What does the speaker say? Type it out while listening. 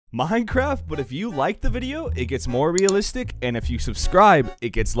Minecraft, but if you like the video, it gets more realistic, and if you subscribe,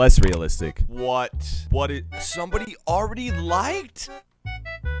 it gets less realistic. What? Somebody already liked?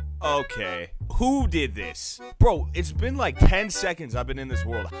 Okay. Who did this? Bro, it's been like 10 seconds I've been in this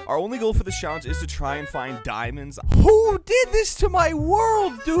world. Our only goal for this challenge is to try and find diamonds. Who did this to my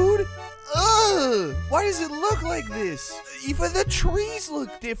world, dude? Ugh! Why does it look like this? Even the trees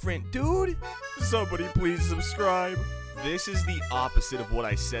look different, dude. Somebody please subscribe. This is the opposite of what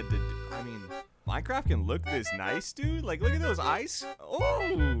I said to do. I mean, Minecraft can look this nice, dude. Like, look at those ice.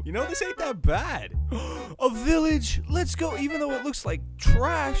 Oh, you know, this ain't that bad. A village. Let's go. Even though it looks like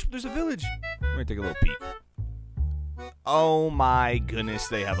trash, there's a village. We're gonna take a little peek. Oh my goodness,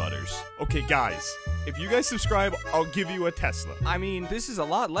 they have udders. Okay, guys, if you guys subscribe, I'll give you a Tesla. I mean, this is a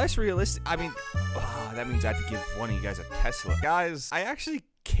lot less realistic. I mean, that means I have to give one of you guys a Tesla. Guys, I actually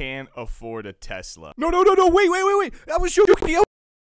can't afford a Tesla. No, wait. I was joking.